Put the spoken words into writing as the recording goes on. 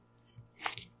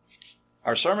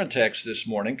Our sermon text this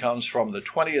morning comes from the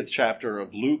 20th chapter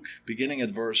of Luke, beginning at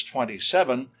verse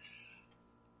 27.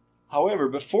 However,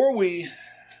 before we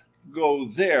go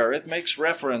there, it makes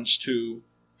reference to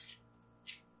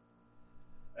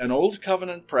an old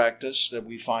covenant practice that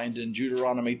we find in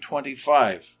Deuteronomy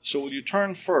 25. So will you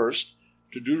turn first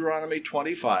to Deuteronomy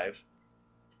 25,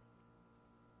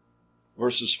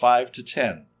 verses 5 to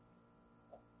 10.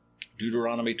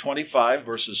 Deuteronomy 25,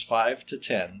 verses 5 to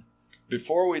 10,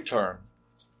 before we turn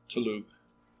to Luke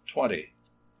 20,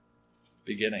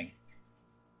 beginning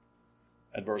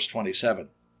at verse 27.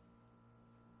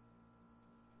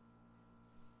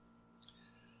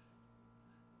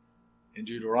 In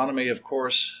Deuteronomy, of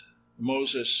course,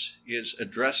 Moses is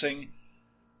addressing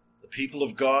the people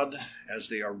of God as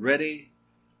they are ready,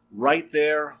 right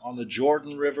there on the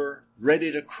Jordan River,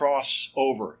 ready to cross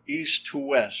over east to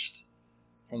west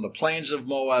from the plains of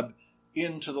Moab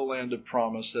into the land of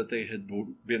promise that they had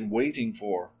been waiting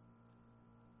for,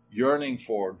 yearning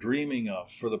for, dreaming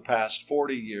of for the past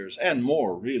 40 years and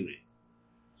more, really.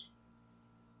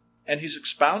 And he's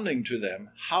expounding to them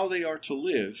how they are to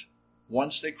live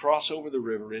once they cross over the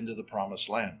river into the promised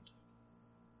land.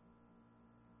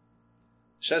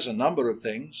 He says a number of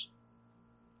things.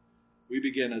 We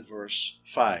begin at verse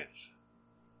 5.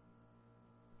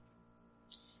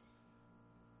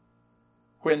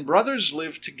 When brothers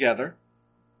live together,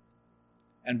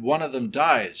 and one of them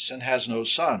dies and has no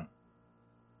son,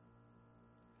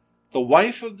 the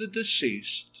wife of the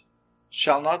deceased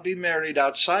shall not be married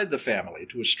outside the family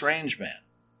to a strange man.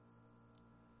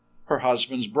 Her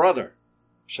husband's brother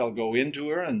shall go into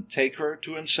her and take her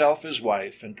to himself as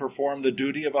wife and perform the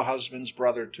duty of a husband's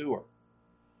brother to her.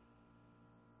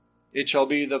 It shall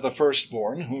be that the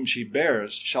firstborn whom she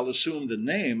bears shall assume the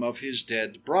name of his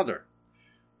dead brother,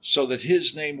 so that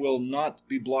his name will not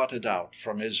be blotted out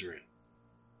from Israel.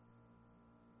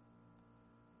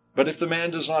 But if the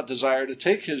man does not desire to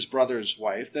take his brother's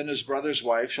wife, then his brother's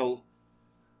wife shall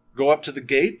go up to the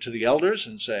gate to the elders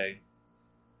and say,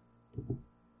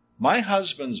 "My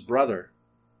husband's brother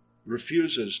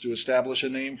refuses to establish a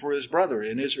name for his brother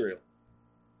in Israel.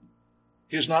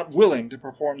 He is not willing to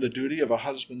perform the duty of a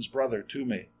husband's brother to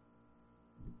me."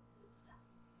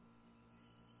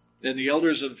 Then the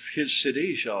elders of his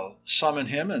city shall summon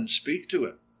him and speak to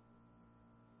him.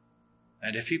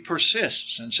 And if he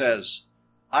persists and says,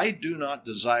 "I do not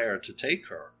desire to take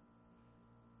her,"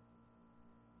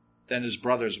 then his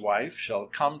brother's wife shall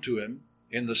come to him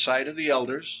in the sight of the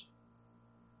elders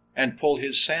and pull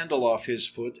his sandal off his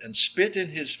foot and spit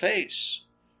in his face.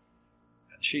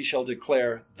 And she shall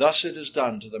declare, "Thus it is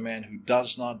done to the man who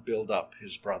does not build up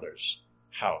his brother's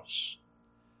house."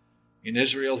 In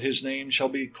Israel his name shall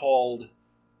be called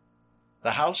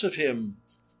the house of him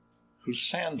whose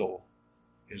sandal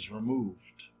is removed.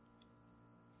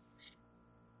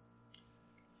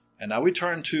 And now we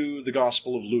turn to the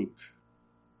Gospel of Luke,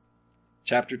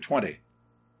 chapter 20.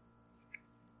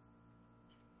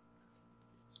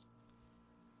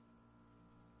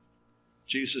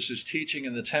 Jesus is teaching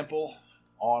in the temple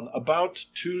on about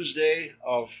Tuesday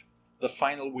of the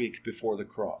final week before the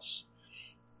cross.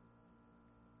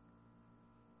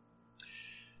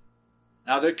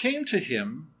 Now there came to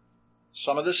him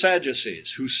some of the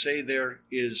Sadducees who say there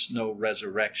is no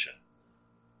resurrection.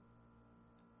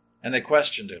 And they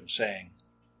questioned him, saying,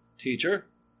 "Teacher,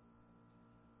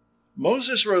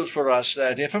 Moses wrote for us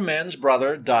that if a man's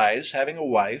brother dies having a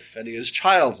wife and he is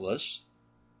childless,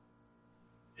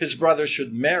 his brother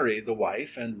should marry the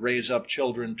wife and raise up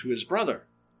children to his brother.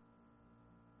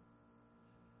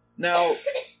 Now,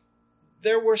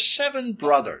 there were 7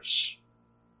 brothers,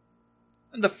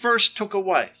 and the first took a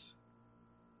wife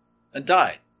and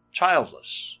died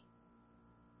childless,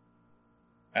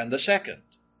 and the second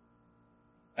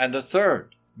and the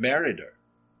third married her.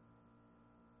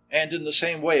 And in the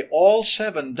same way, all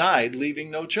 7 died, leaving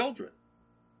no children.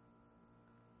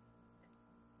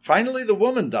 Finally, the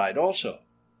woman died also.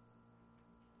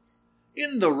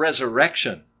 In the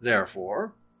resurrection,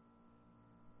 therefore,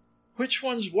 which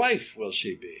one's wife will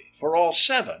she be? For all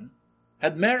 7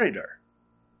 had married her."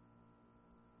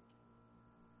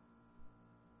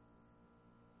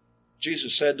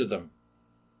 Jesus said to them,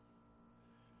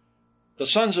 "The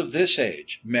sons of this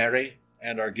age marry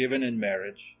and are given in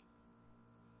marriage.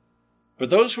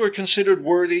 But those who are considered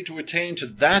worthy to attain to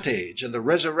that age and the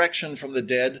resurrection from the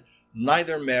dead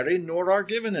neither marry nor are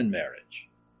given in marriage.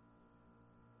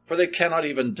 For they cannot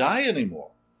even die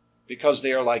anymore, because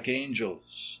they are like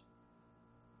angels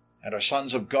and are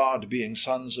sons of God, being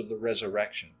sons of the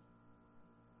resurrection.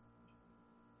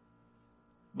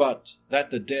 But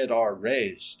that the dead are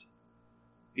raised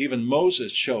Even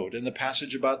Moses showed in the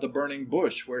passage about the burning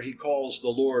bush, where he calls the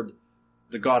Lord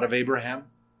the God of Abraham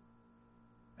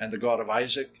and the God of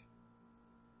Isaac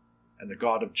and the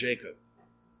God of Jacob.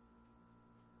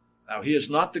 Now, he is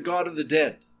not the God of the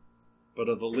dead, but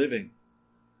of the living,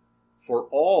 for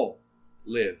all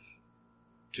live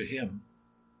to him.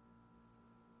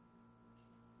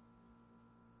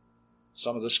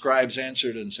 Some of the scribes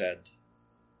answered and said,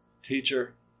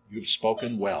 "Teacher, you've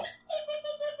spoken well."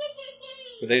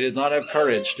 But they did not have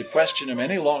courage to question him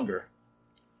any longer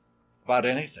about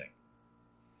anything.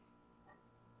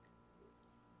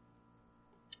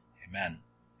 Amen.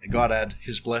 May God add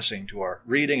his blessing to our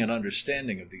reading and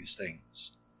understanding of these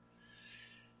things.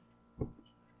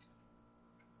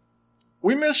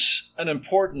 We miss an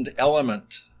important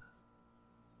element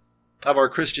of our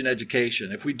Christian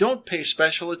education if we don't pay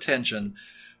special attention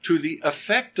to the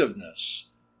effectiveness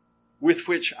with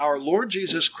which our Lord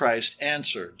Jesus Christ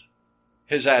answered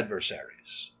his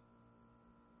adversaries.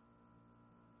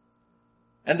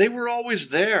 And they were always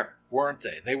there, weren't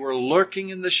they? They were lurking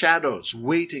in the shadows,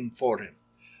 waiting for him,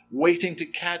 waiting to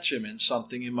catch him in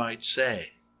something he might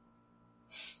say.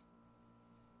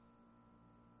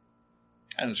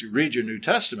 And as you read your New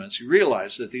Testaments, you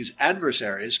realize that these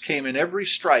adversaries came in every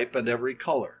stripe and every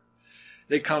color.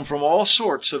 They come from all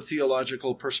sorts of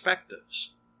theological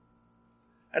perspectives.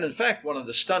 And in fact, one of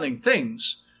the stunning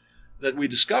things that we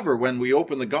discover when we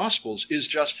open the Gospels is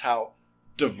just how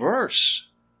diverse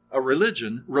a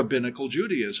religion Rabbinical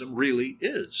Judaism really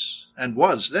is and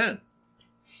was then.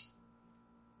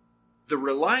 The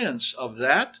reliance of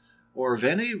that or of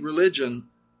any religion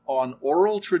on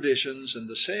oral traditions and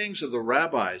the sayings of the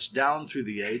rabbis down through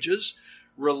the ages,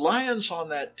 reliance on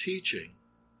that teaching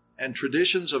and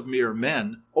traditions of mere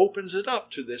men opens it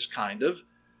up to this kind of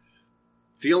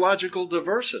theological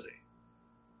diversity.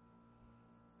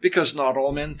 Because not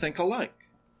all men think alike.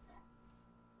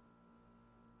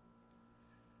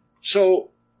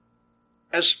 So,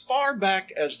 as far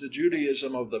back as the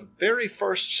Judaism of the very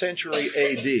first century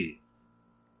A.D.,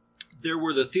 there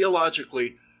were the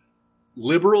theologically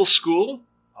liberal school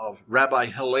of Rabbi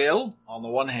Hillel on the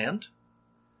one hand,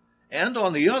 and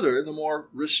on the other, the more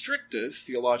restrictive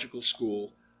theological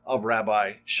school of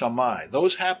Rabbi Shammai.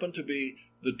 Those happen to be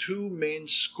the two main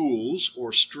schools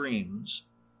or streams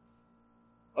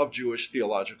of Jewish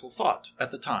theological thought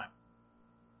at the time.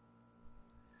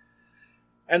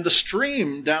 And the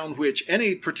stream down which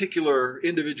any particular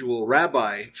individual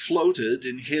rabbi floated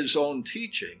in his own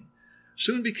teaching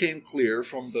soon became clear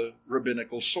from the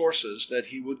rabbinical sources that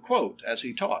he would quote as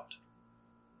he taught.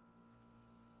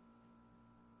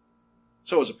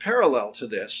 So as a parallel to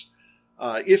this,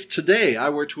 if today I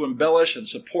were to embellish and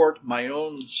support my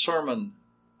own sermon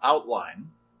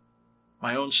outline,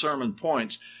 my own sermon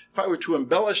points, if I were to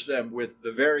embellish them with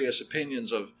the various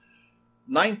opinions of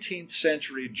 19th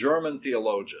century German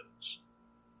theologians,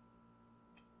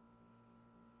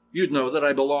 you'd know that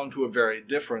I belong to a very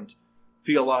different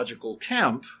theological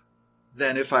camp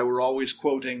than if I were always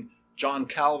quoting John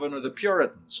Calvin or the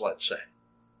Puritans, let's say,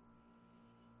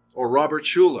 or Robert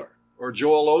Schuller, or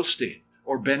Joel Osteen,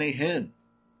 or Benny Hinn.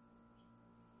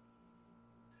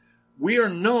 We are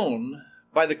known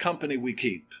by the company we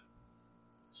keep,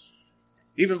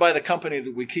 even by the company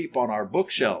that we keep on our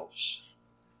bookshelves.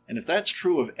 And if that's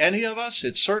true of any of us,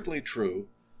 it's certainly true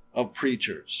of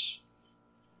preachers.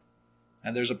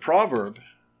 And there's a proverb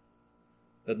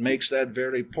that makes that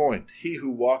very point. He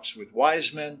who walks with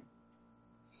wise men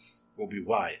will be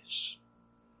wise,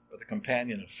 but the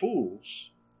companion of fools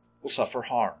will suffer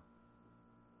harm.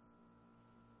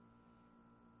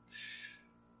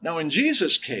 Now, in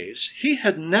Jesus' case, he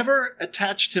had never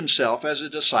attached himself as a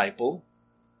disciple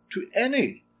to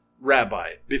any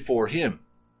rabbi before him,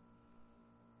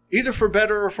 either for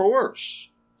better or for worse.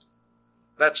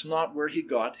 That's not where he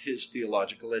got his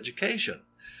theological education.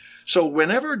 So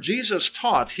whenever Jesus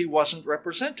taught, he wasn't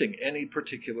representing any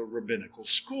particular rabbinical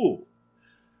school,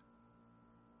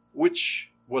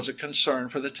 which was a concern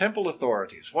for the temple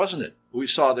authorities, wasn't it? We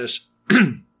saw this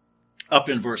up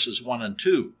in verses 1 and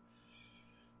 2.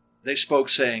 They spoke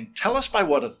saying, "Tell us by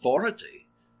what authority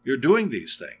you're doing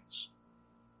these things,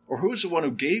 or who's the one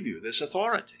who gave you this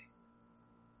authority?"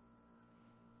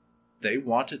 They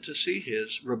wanted to see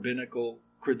his rabbinical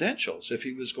credentials if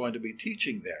he was going to be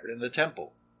teaching there in the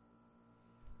temple.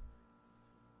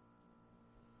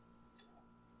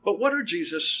 But what are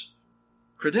Jesus'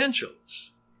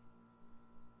 credentials?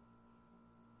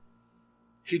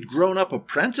 He'd grown up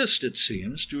apprenticed, it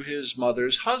seems, to his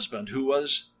mother's husband, who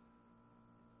was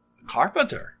a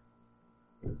carpenter.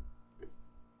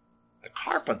 A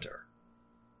carpenter.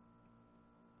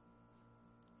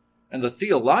 And the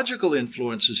theological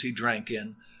influences he drank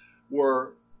in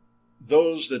were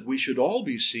those that we should all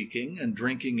be seeking and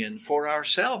drinking in for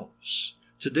ourselves.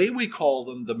 Today we call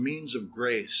them the means of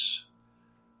grace.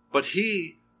 But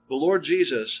he, the Lord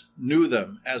Jesus, knew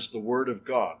them as the Word of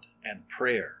God and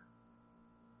prayer.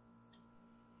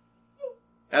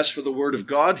 As for the Word of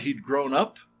God, he'd grown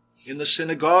up in the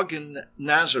synagogue in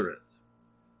Nazareth.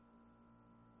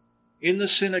 In the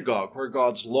synagogue where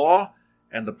God's law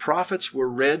and the prophets were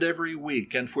read every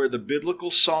week and where the biblical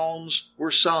psalms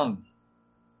were sung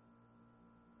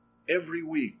every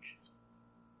week.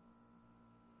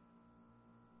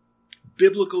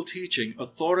 Biblical teaching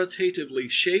authoritatively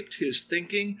shaped his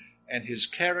thinking and his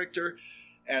character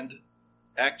and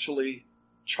actually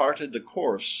charted the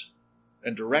course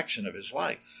and direction of his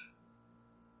life.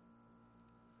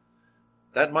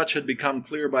 That much had become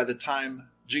clear by the time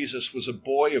Jesus was a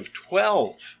boy of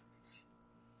 12.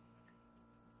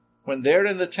 When there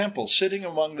in the temple, sitting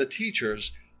among the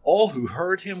teachers, all who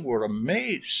heard him were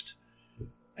amazed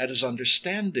at his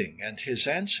understanding and his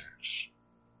answers.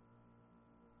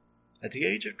 At the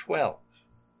age of 12.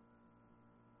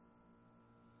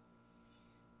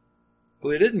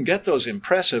 Well, he didn't get those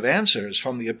impressive answers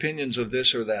from the opinions of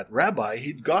this or that rabbi.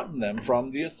 He'd gotten them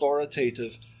from the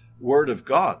authoritative Word of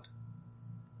God.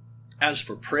 As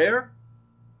for prayer,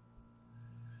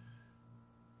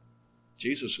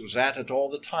 Jesus was at it all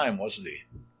the time, wasn't he?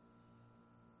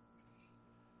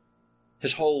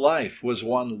 His whole life was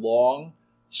one long,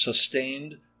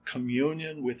 sustained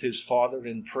communion with his Father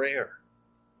in prayer.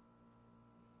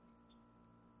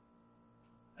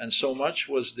 And so much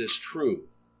was this true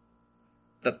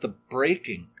that the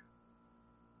breaking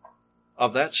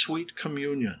of that sweet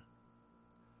communion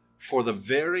for the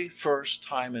very first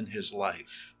time in his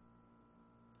life,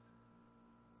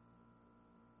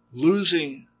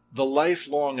 losing the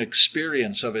lifelong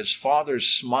experience of his Father's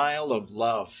smile of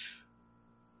love,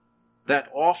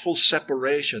 that awful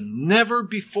separation never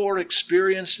before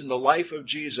experienced in the life of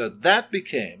Jesus, that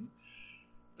became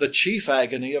the chief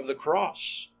agony of the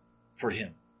cross for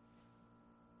him.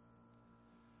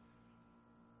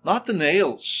 Not the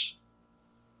nails,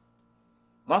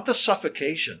 not the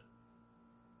suffocation.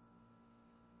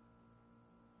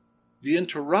 The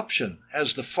interruption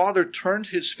as the Father turned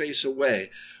his face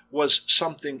away was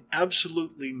something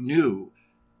absolutely new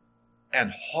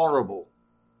and horrible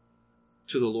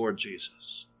to the Lord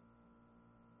Jesus.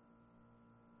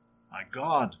 My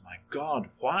God,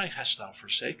 why hast thou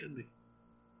forsaken me?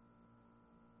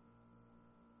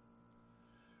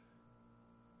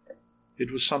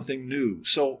 It was something new.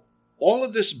 So all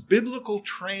of this biblical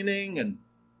training and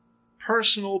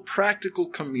personal, practical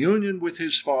communion with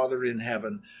his Father in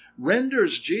heaven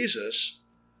renders Jesus,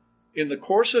 in the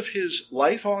course of his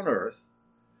life on earth,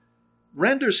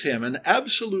 renders him an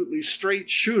absolutely straight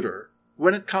shooter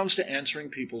when it comes to answering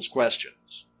people's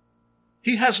questions.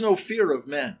 He has no fear of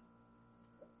men.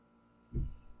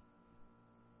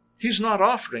 He's not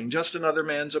offering just another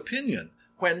man's opinion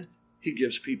when he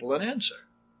gives people an answer.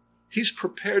 He's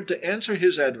prepared to answer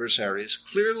his adversaries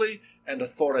clearly and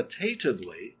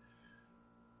authoritatively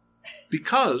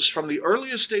because from the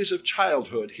earliest days of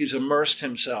childhood, he's immersed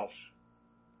himself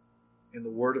in the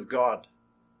Word of God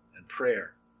and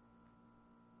prayer.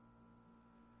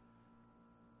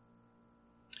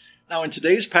 Now, in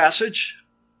today's passage,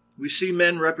 we see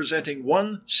men representing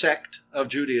one sect of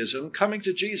Judaism coming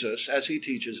to Jesus as he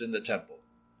teaches in the temple.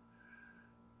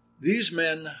 These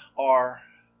men are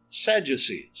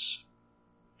Sadducees.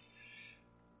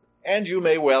 And you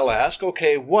may well ask,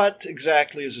 okay, what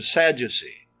exactly is a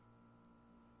Sadducee?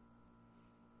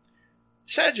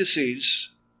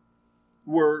 Sadducees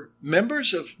were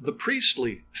members of the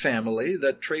priestly family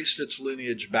that traced its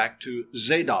lineage back to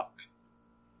Zadok,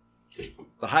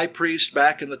 the high priest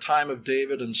back in the time of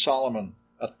David and Solomon,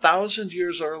 1,000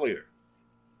 years earlier.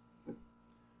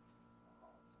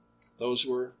 Those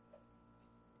were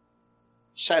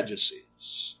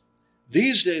Sadducees.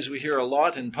 These days we hear a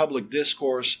lot in public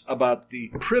discourse about the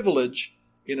privilege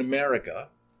in America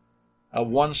of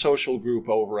one social group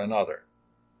over another.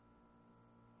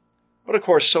 But of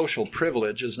course, social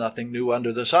privilege is nothing new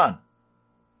under the sun.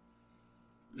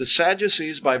 The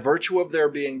Sadducees, by virtue of their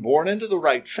being born into the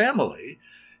right family,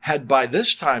 had by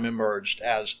this time emerged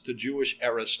as the Jewish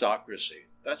aristocracy.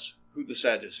 That's who the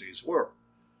Sadducees were.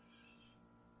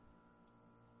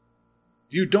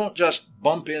 You don't just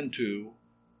bump into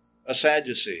a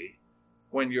Sadducee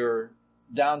when you're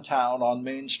downtown on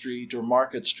Main Street or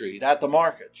Market Street at the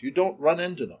market. You don't run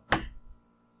into them.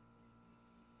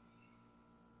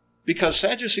 Because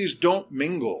Sadducees don't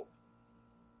mingle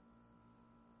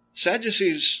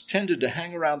Sadducees tended to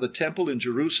hang around the temple in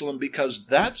Jerusalem because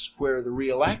that's where the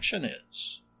real action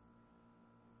is.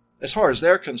 As far as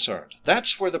they're concerned,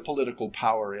 that's where the political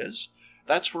power is.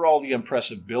 That's where all the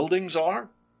impressive buildings are.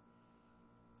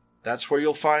 That's where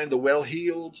you'll find the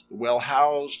well-heeled, the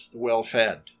well-housed, the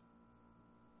well-fed.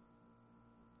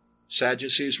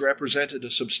 Sadducees represented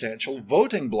a substantial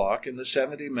voting bloc in the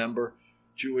 70-member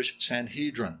Jewish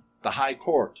Sanhedrin, the high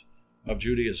court of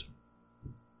Judaism.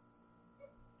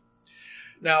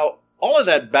 Now, all of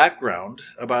that background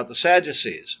about the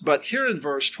Sadducees, but here in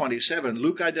verse 27,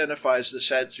 Luke identifies the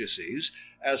Sadducees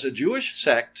as a Jewish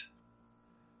sect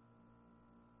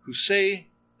who say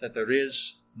that there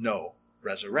is no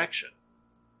resurrection.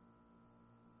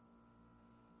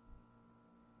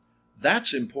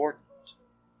 That's important.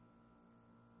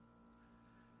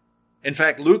 In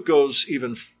fact, Luke goes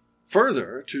even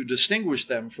further to distinguish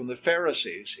them from the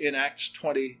Pharisees in Acts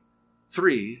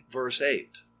 23, verse 8.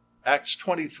 Acts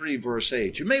 23, verse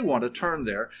 8. You may want to turn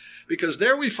there, because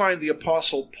there we find the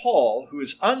Apostle Paul, who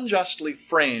is unjustly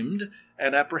framed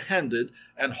and apprehended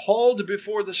and hauled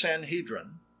before the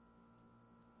Sanhedrin.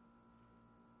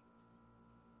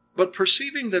 But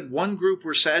perceiving that one group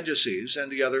were Sadducees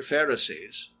and the other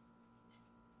Pharisees,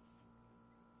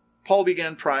 Paul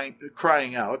began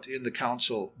crying out in the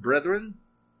council, "Brethren,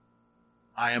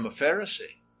 I am a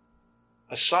Pharisee,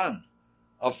 a son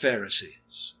of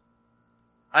Pharisees.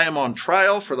 I am on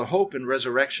trial for the hope and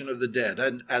resurrection of the dead."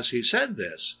 And as he said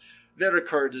this, there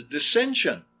occurred a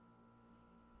dissension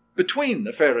between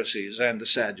the Pharisees and the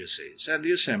Sadducees, and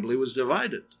the assembly was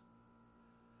divided.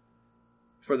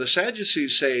 For the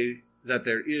Sadducees say that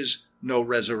there is no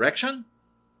resurrection,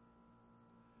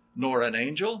 nor an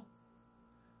angel,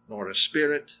 nor a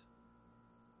spirit.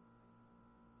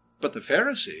 But the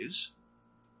Pharisees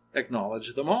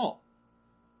acknowledge them all.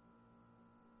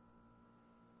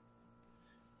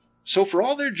 So for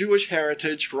all their Jewish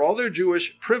heritage, for all their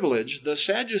Jewish privilege, the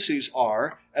Sadducees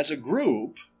are, as a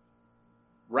group,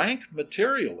 rank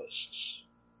materialists.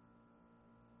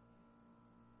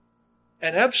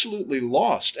 And absolutely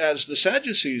lost. As the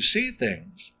Sadducees see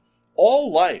things,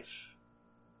 all life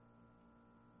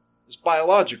is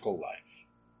biological life.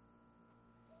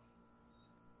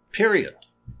 Period.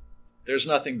 There's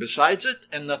nothing besides it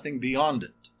and nothing beyond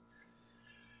it.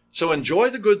 So enjoy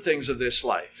the good things of this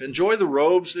life. Enjoy the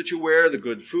robes that you wear, the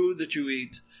good food that you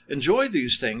eat. Enjoy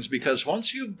these things, because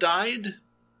once you've died,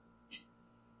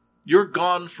 you're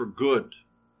gone for good.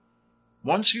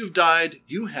 Once you've died,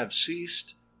 you have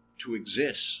ceased to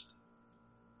exist.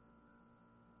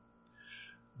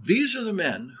 These are the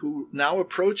men who now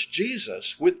approach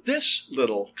Jesus with this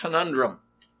little conundrum.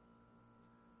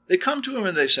 They come to him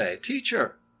and they say,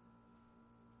 "Teacher,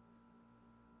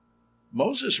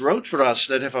 Moses wrote for us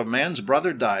that if a man's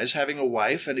brother dies having a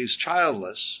wife and he's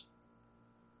childless,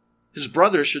 his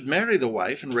brother should marry the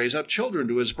wife and raise up children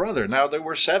to his brother." Now there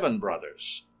were 7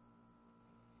 brothers.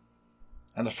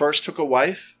 And the first took a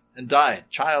wife and died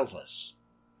childless.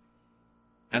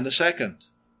 And the second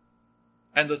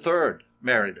and the third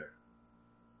married her.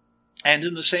 And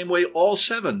in the same way, all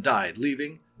 7 died,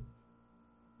 leaving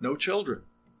no children.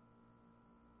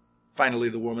 Finally,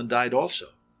 the woman died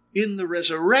also. In the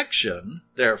resurrection,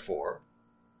 therefore,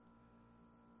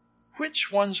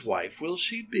 which one's wife will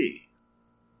she be?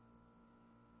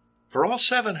 For all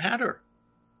 7 had her.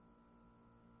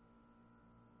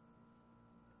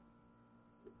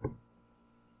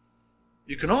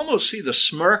 You can almost see the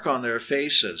smirk on their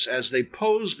faces as they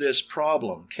pose this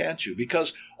problem, can't you?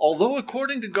 Because although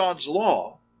according to God's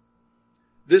law,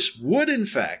 this would in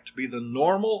fact be the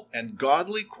normal and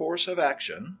godly course of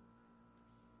action,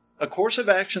 a course of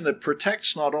action that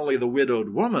protects not only the widowed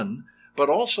woman, but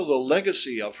also the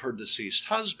legacy of her deceased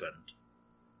husband.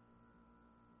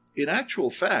 In actual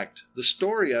fact, the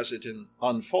story as it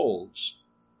unfolds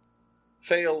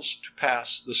fails to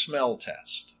pass the smell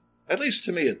test. At least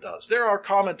to me it does. There are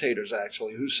commentators,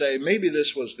 actually, who say maybe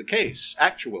this was the case,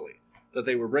 actually, that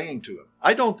they were bringing to him.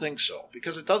 I don't think so,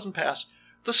 because it doesn't pass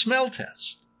the smell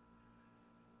test.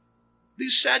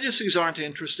 These Sadducees aren't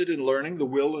interested in learning the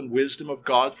will and wisdom of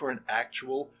God for an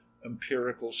actual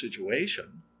empirical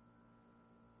situation.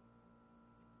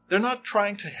 They're not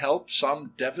trying to help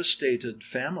some devastated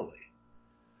family.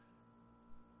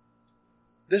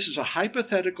 This is a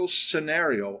hypothetical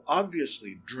scenario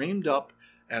obviously dreamed up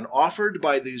and offered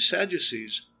by these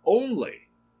Sadducees only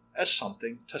as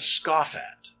something to scoff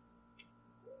at.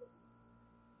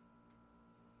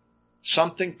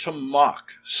 Something to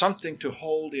mock, something to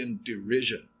hold in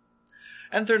derision.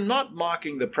 And they're not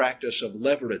mocking the practice of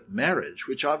levirate marriage,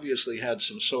 which obviously had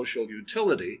some social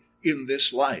utility in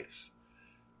this life.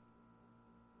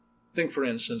 Think, for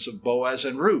instance, of Boaz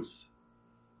and Ruth,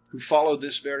 who followed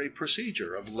this very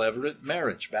procedure of levirate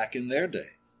marriage back in their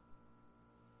day.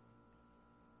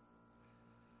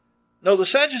 No, the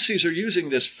Sadducees are using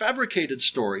this fabricated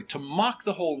story to mock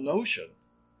the whole notion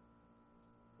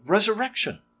of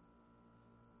resurrection.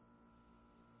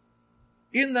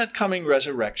 In that coming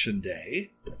resurrection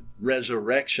day,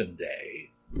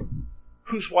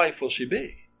 whose wife will she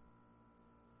be?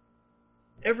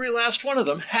 Every last one of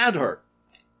them had her.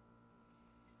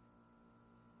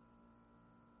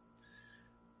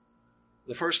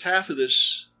 The first half of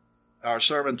our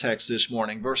sermon text this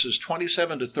morning, verses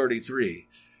 27 to 33,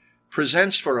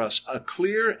 presents for us a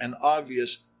clear and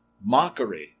obvious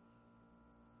mockery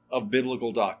of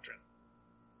biblical doctrine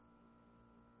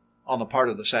on the part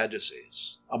of the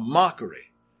Sadducees. A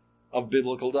mockery of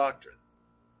biblical doctrine.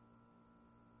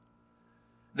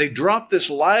 They drop this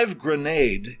live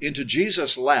grenade into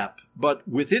Jesus' lap, but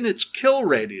within its kill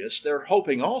radius, they're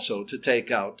hoping also to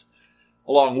take out,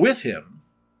 along with him,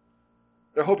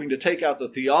 they're hoping to take out the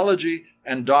theology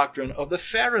and doctrine of the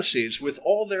Pharisees with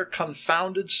all their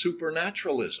confounded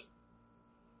supernaturalism.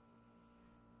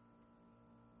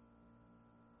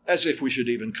 As if we should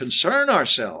even concern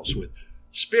ourselves with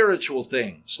spiritual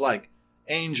things like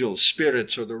angels,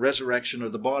 spirits, or the resurrection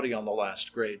of the body on the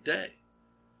last great day.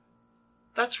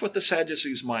 That's what the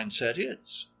Sadducees' mindset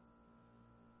is.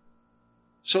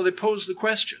 So they pose the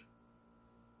question.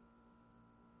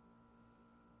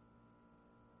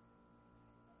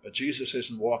 But Jesus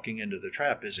isn't walking into the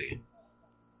trap, is he?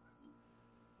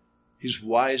 He's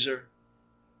wiser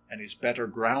and he's better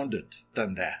grounded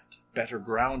than that. Better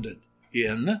grounded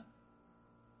in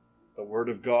the Word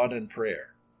of God and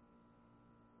prayer.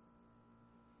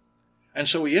 And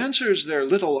so he answers their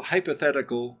little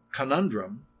hypothetical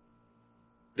conundrum,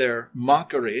 their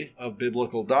mockery of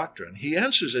biblical doctrine. He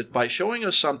answers it by showing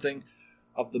us something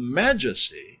of the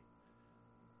majesty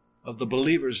of the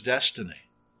believer's destiny.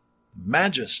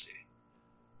 Majesty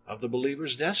of the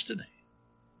believer's destiny.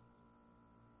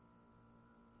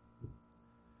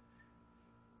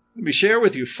 Let me share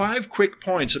with you 5 quick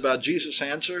points about Jesus'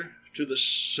 answer to the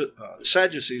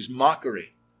Sadducees'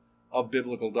 mockery of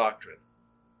biblical doctrine.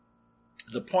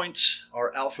 The points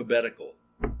are alphabetical.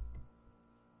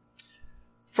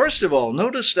 First of all,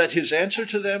 notice that his answer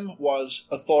to them was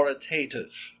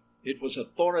authoritative. It was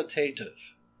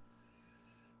authoritative.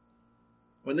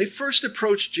 When they first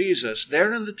approached Jesus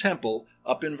there in the temple,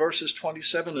 up in verses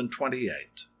 27 and 28,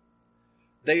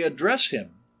 they address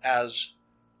him as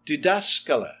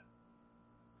didaskala,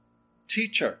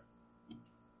 teacher,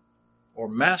 or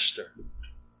master.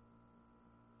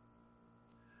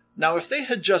 Now, if they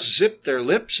had just zipped their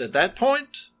lips at that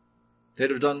point,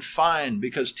 they'd have done fine,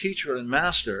 because teacher and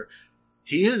master,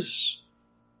 he is.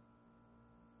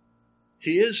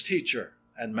 He is teacher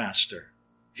and master.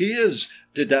 He is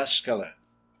didaskala.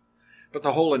 But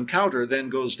the whole encounter then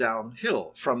goes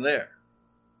downhill from there.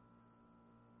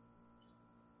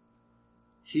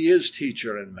 He is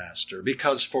teacher and master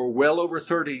because for well over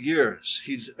 30 years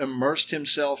he's immersed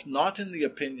himself not in the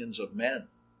opinions of men,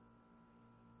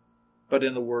 but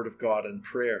in the Word of God and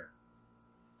prayer.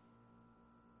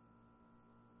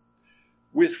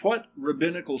 With what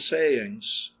rabbinical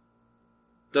sayings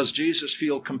does Jesus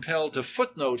feel compelled to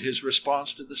footnote his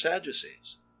response to the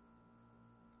Sadducees?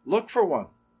 Look for one.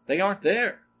 They aren't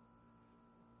there.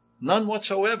 None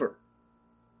whatsoever.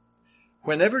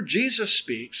 Whenever Jesus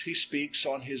speaks, he speaks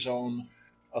on his own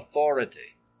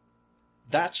authority.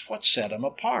 That's what set him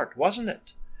apart, wasn't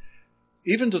it?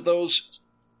 Even those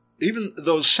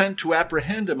sent to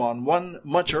apprehend him on one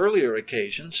much earlier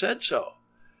occasion said so.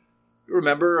 You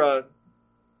remember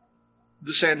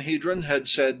the Sanhedrin had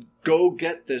said, "Go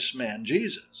get this man,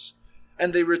 Jesus."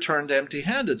 And they returned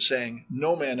empty-handed, saying,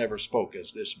 "No man ever spoke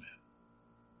as this man."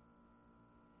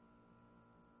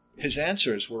 His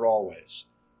answers were always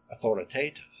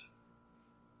authoritative.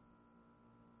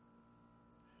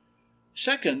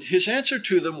 Second, his answer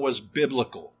to them was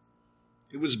biblical.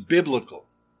 It was biblical.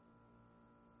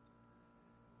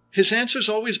 His answers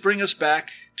always bring us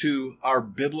back to our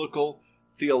biblical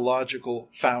theological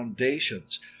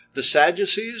foundations. The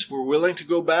Sadducees were willing to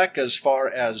go back as far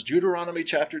as Deuteronomy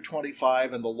chapter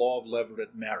 25 and the law of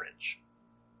levirate marriage.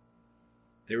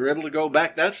 They were able to go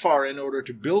back that far in order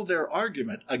to build their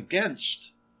argument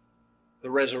against the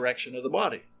resurrection of the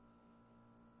body.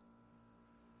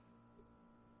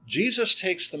 Jesus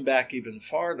takes them back even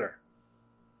farther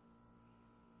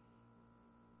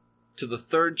to the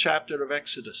 3rd chapter of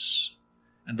Exodus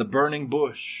and the burning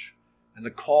bush and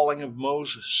the calling of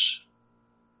Moses.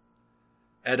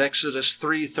 At Exodus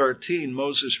 3:13,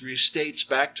 Moses restates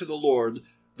back to the Lord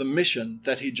the mission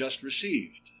that he just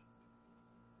received.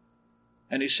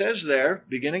 And he says there,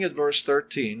 beginning at verse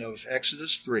 13 of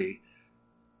Exodus 3,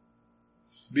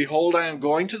 "Behold, I am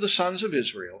going to the sons of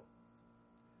Israel,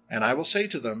 and I will say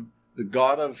to them, the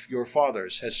God of your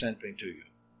fathers has sent me to you."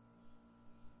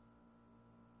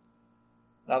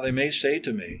 Now they may say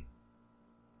to me,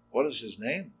 "What is his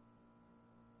name?"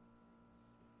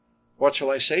 What shall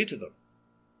I say to them?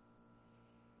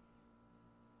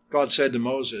 God said to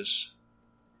Moses,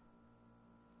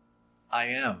 "I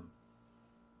am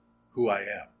who I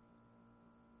am."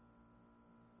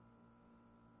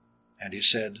 And he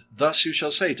said, "Thus you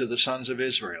shall say to the sons of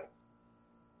Israel,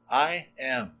 I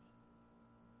am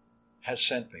has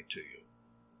sent me to you."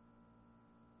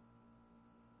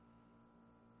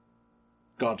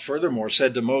 God furthermore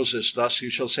said to Moses, "Thus you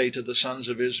shall say to the sons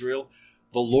of Israel,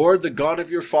 the Lord, the God of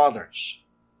your fathers,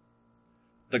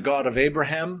 the God of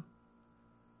Abraham,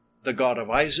 the God of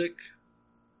Isaac,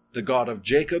 the God of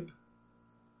Jacob,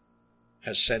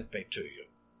 has sent me to you.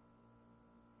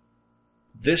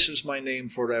 This is my name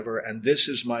forever, and this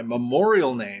is my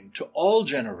memorial name to all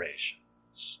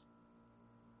generations."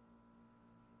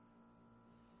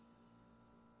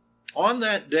 On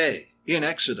that day in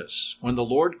Exodus, when the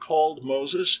Lord called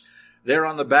Moses, there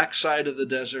on the backside of the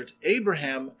desert,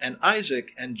 Abraham and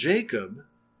Isaac and Jacob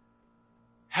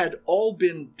had all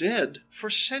been dead for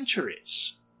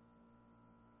centuries.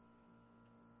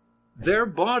 Their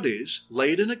bodies,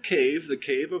 laid in a cave, the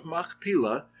cave of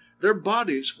Machpelah, their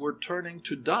bodies were turning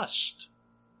to dust.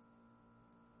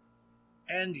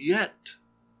 And yet,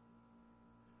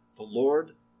 the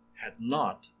Lord had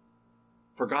not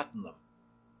forgotten them.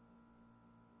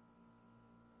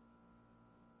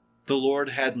 The Lord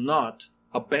had not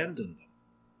abandoned them.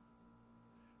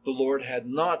 The Lord had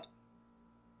not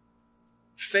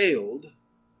failed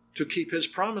to keep his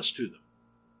promise to them.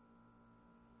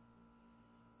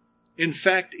 In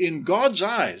fact, in God's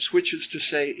eyes, which is to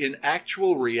say in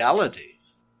actual reality,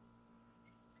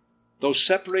 though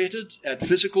separated at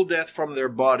physical death from their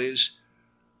bodies,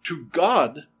 to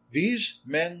God, these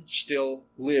men still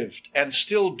lived and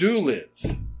still do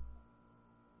live.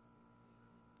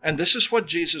 And this is what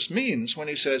Jesus means when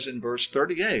he says in verse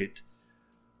 38,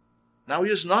 "Now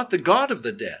he is not the God of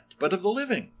the dead, but of the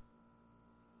living."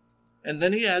 And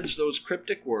then he adds those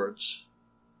cryptic words,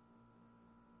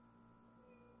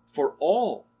 "For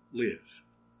all live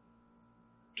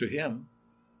to him."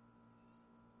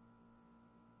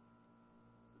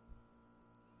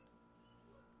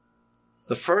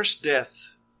 The first death,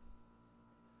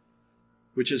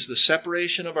 which is the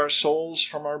separation of our souls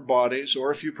from our bodies,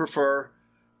 or if you prefer,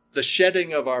 the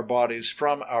shedding of our bodies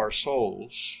from our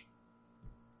souls,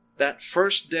 that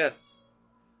first death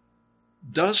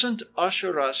doesn't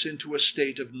usher us into a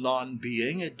state of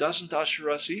non-being. It doesn't usher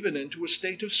us even into a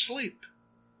state of sleep.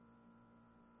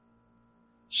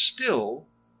 Still,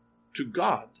 to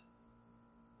God,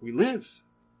 we live.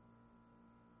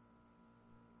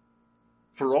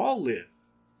 For all live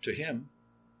to him.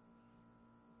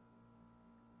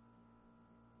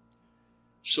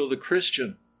 So the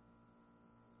Christian,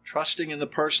 trusting in the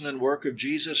person and work of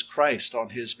Jesus Christ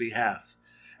on his behalf,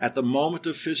 at the moment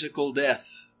of physical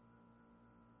death,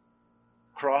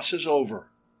 crosses over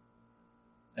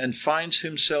and finds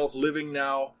himself living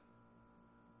now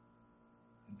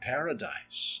in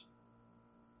paradise,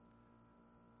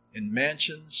 in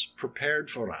mansions prepared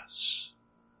for us,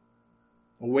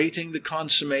 awaiting the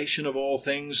consummation of all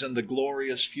things and the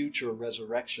glorious future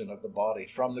resurrection of the body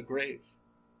from the grave.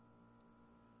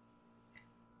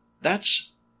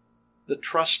 That's the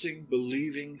trusting,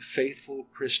 believing, faithful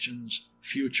Christian's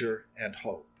future and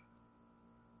hope.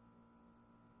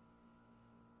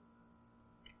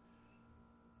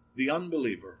 The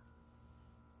unbeliever,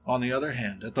 on the other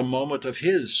hand, at the moment of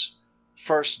his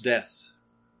first death,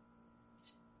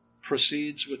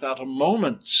 proceeds without a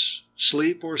moment's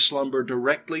sleep or slumber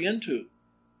directly into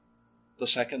the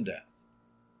second death.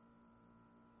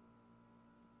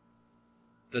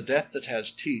 The death that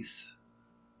has teeth.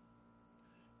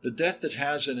 The death that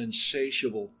has an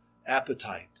insatiable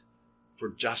appetite for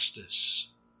justice.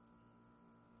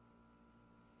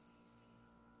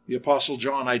 The Apostle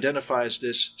John identifies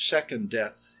this second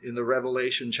death in the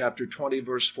Revelation chapter 20,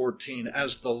 verse 14,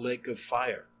 as the lake of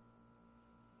fire.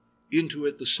 Into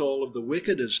it the soul of the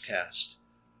wicked is cast.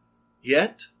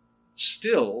 Yet,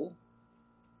 still,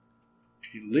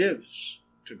 he lives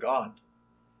to God.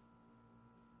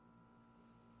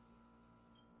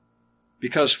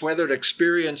 Because whether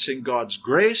experiencing God's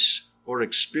grace or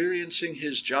experiencing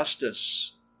his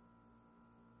justice,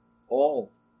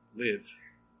 all live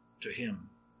to him.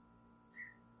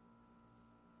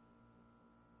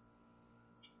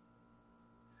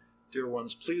 Dear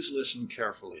ones, please listen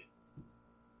carefully.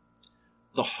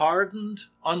 the hardened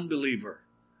unbeliever,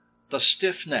 the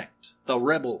stiff-necked, the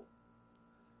rebel,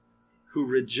 who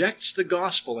rejects the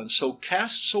gospel and so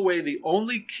casts away the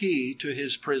only key to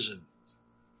his prison.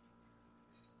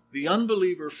 The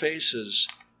unbeliever faces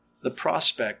the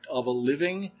prospect of a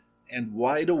living and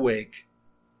wide-awake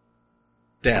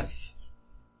death.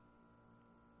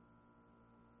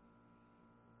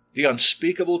 The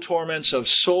unspeakable torments of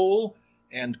soul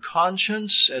and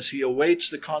conscience as he awaits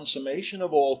the consummation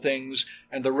of all things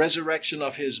and the resurrection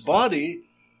of his body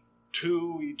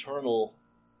to eternal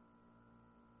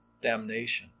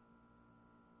damnation.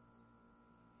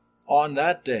 On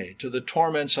that day, to the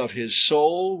torments of his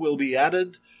soul will be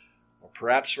added, or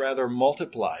perhaps rather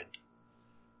multiplied,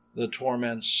 the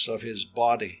torments of his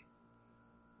body,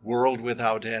 world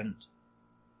without end.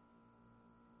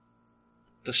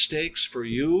 The stakes for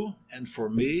you and for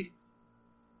me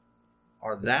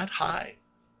are that high.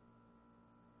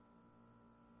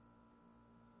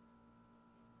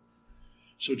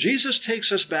 So Jesus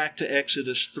takes us back to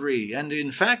Exodus 3, and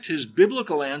in fact his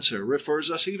biblical answer refers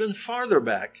us even farther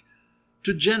back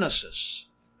to Genesis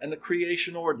and the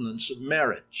creation ordinance of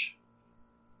marriage.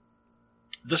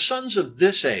 The sons of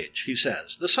this age, he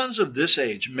says, the sons of this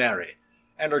age marry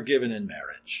and are given in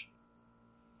marriage.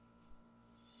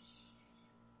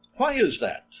 Why is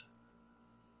that?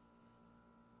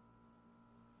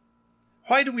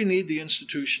 Why do we need the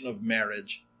institution of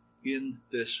marriage in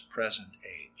this present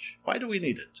age? Why do we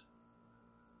need it?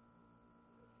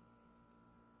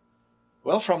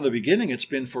 Well, from the beginning, it's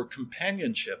been for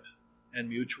companionship and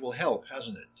mutual help,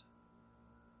 hasn't it?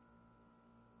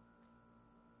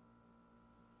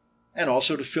 And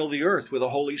also to fill the earth with a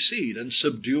holy seed and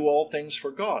subdue all things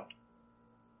for God.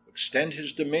 Extend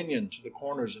his dominion to the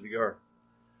corners of the earth.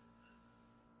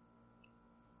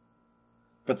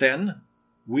 But then,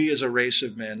 we as a race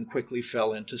of men quickly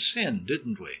fell into sin,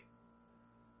 didn't we?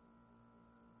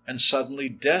 And suddenly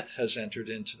death has entered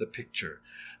into the picture.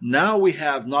 Now we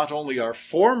have not only our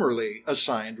formerly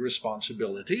assigned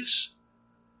responsibilities,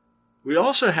 we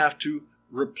also have to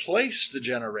replace the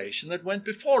generation that went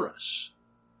before us,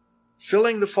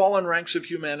 filling the fallen ranks of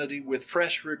humanity with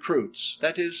fresh recruits,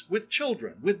 that is, with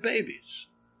children, with babies.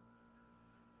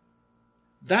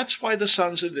 That's why the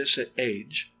sons of this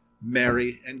age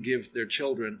marry and give their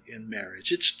children in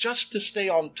marriage. It's just to stay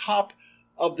on top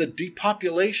of the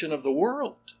depopulation of the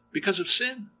world because of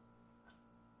sin.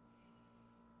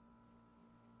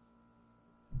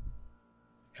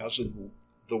 Because of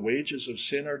the wages of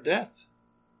sin are death.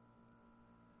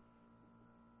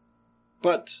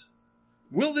 But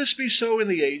will this be so in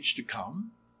the age to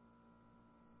come?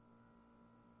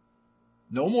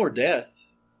 No more death.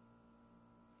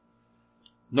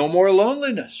 No more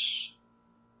loneliness.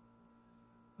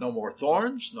 No more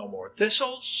thorns, no more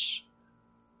thistles,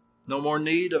 no more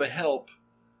need of a help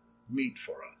meet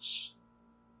for us.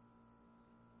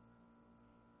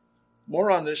 More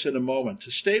on this in a moment.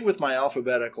 To stay with my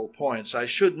alphabetical points, I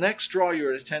should next draw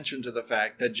your attention to the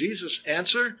fact that Jesus'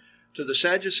 answer to the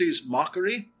Sadducees'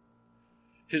 mockery,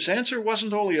 his answer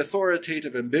wasn't only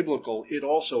authoritative and biblical, it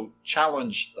also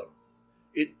challenged them.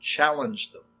 It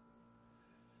challenged them.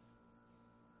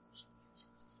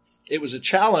 It was a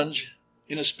challenge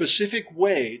in a specific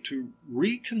way to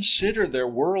reconsider their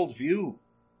worldview,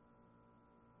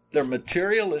 their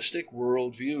materialistic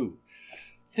worldview.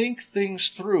 Think things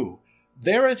through.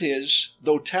 There it is,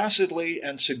 though tacitly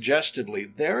and suggestively,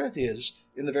 there it is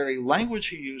in the very language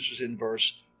he uses in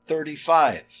verse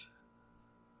 35.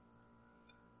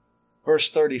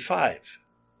 Verse 35.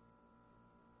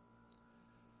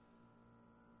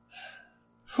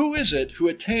 Who is it who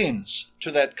attains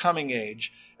to that coming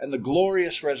age and the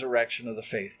glorious resurrection of the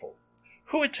faithful?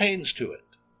 Who attains to it?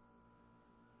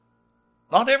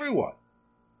 Not everyone.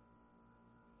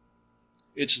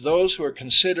 It's those who are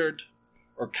considered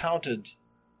or counted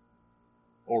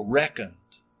or reckoned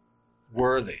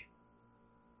worthy.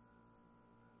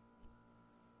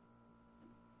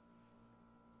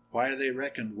 Why are they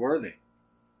reckoned worthy?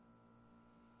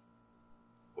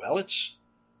 Well, it's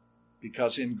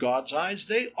because in God's eyes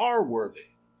they are worthy.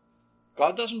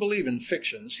 God doesn't believe in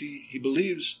fictions. He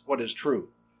believes what is true.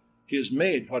 He has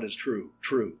made what is true,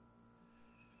 true.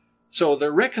 So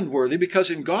they're reckoned worthy because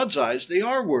in God's eyes they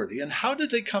are worthy. And how did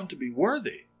they come to be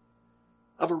worthy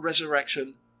of a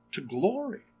resurrection to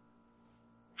glory?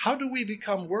 How do we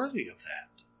become worthy of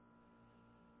that?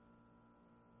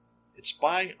 It's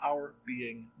by our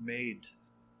being made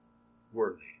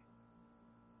worthy.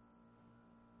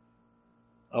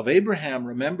 Of Abraham,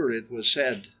 remember, it was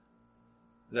said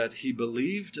that he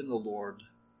believed in the Lord,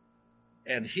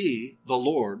 and he, the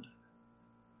Lord,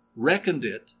 reckoned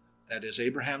it, that is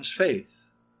Abraham's faith,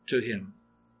 to him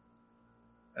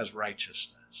as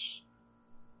righteousness.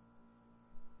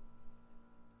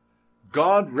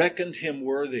 God reckoned him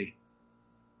worthy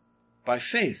by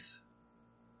faith.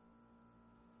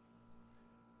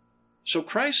 So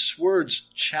Christ's words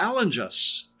challenge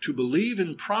us to believe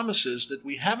in promises that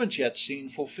we haven't yet seen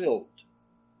fulfilled.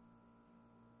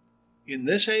 In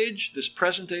this age, this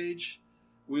present age,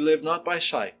 we live not by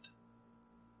sight,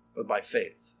 but by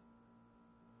faith.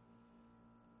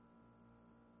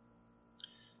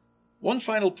 One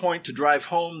final point to drive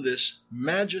home this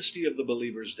majesty of the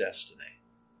believer's destiny.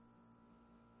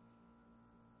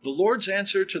 The Lord's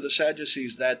answer to the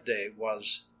Sadducees that day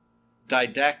was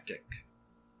didactic.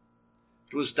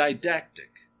 It was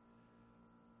didactic,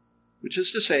 which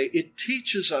is to say, it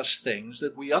teaches us things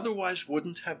that we otherwise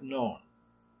wouldn't have known,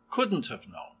 couldn't have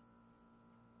known.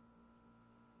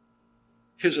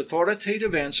 His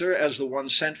authoritative answer as the one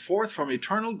sent forth from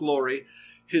eternal glory,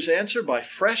 his answer by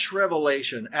fresh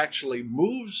revelation actually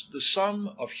moves the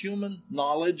sum of human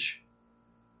knowledge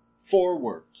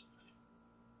forward.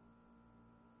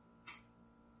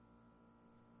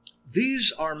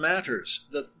 These are matters,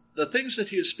 the things that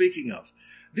he is speaking of,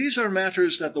 these are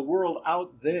matters that the world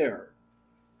out there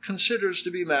considers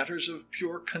to be matters of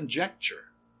pure conjecture.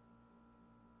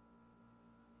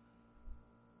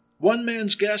 One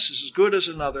man's guess is as good as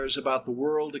another's about the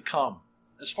world to come,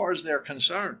 as far as they're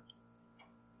concerned.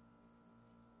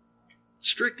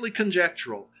 Strictly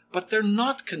conjectural, but they're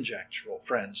not conjectural,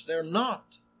 friends. They're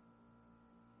not.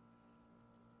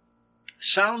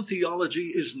 Sound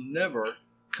theology is never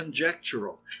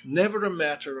conjectural, never a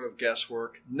matter of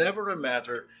guesswork, never a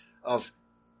matter of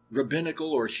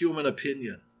rabbinical or human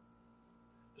opinion.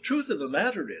 The truth of the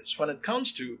matter is, when it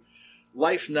comes to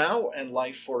life now and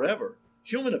life forever,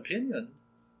 human opinion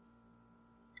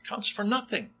counts for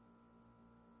nothing.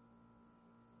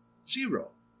 Zero.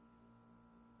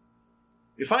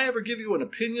 If I ever give you an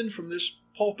opinion from this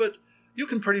pulpit, you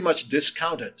can pretty much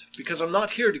discount it, because I'm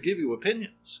not here to give you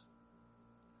opinions.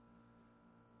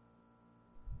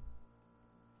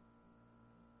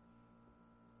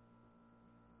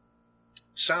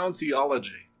 Sound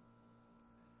theology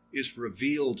is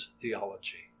revealed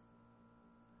theology.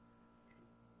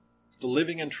 The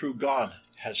living and true God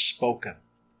has spoken.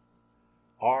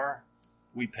 Are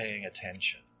we paying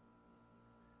attention?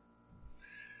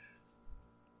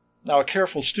 Now, a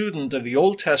careful student of the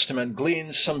Old Testament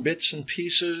gleans some bits and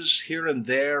pieces here and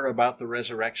there about the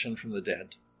resurrection from the dead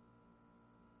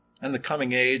and the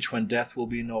coming age when death will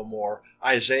be no more.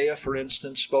 Isaiah, for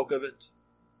instance, spoke of it.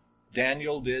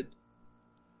 Daniel did.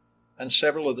 And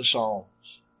several of the Psalms.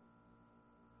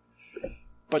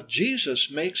 But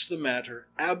Jesus makes the matter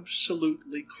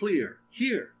absolutely clear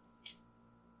here.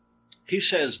 He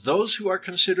says, those who are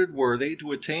considered worthy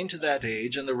to attain to that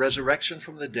age and the resurrection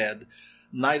from the dead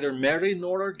neither marry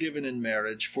nor are given in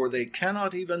marriage, for they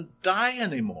cannot even die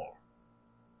anymore,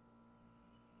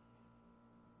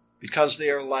 because they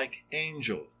are like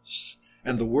angels.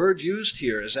 And the word used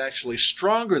here is actually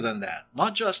stronger than that.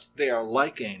 Not just they are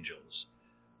like angels.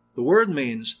 The word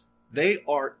means they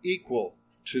are equal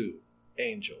to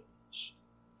angels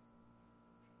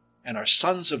and are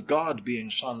sons of God,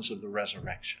 being sons of the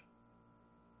resurrection.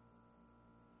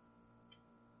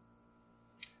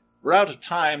 We're out of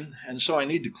time, and so I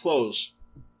need to close.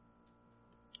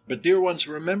 But dear ones,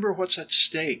 remember what's at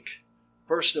stake.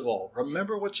 First of all,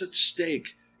 remember what's at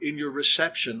stake in your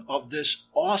reception of this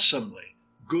awesomely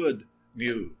good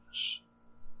news.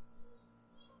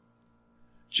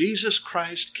 Jesus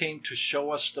Christ came to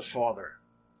show us the Father.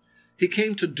 He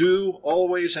came to do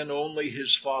always and only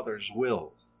his Father's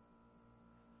will.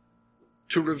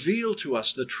 To reveal to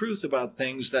us the truth about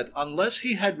things that, unless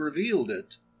he had revealed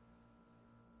it,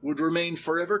 would remain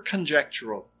forever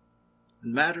conjectural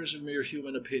and matters of mere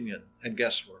human opinion and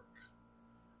guesswork.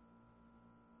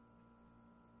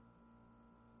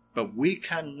 But we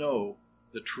can know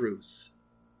the truth.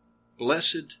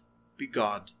 Blessed be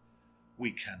God.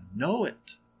 We can know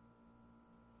it,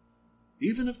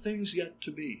 even of things yet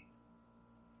to be.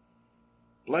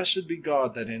 Blessed be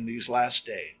God that in these last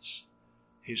days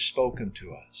he's spoken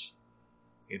to us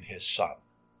in his Son.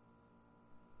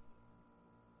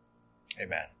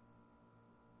 Amen.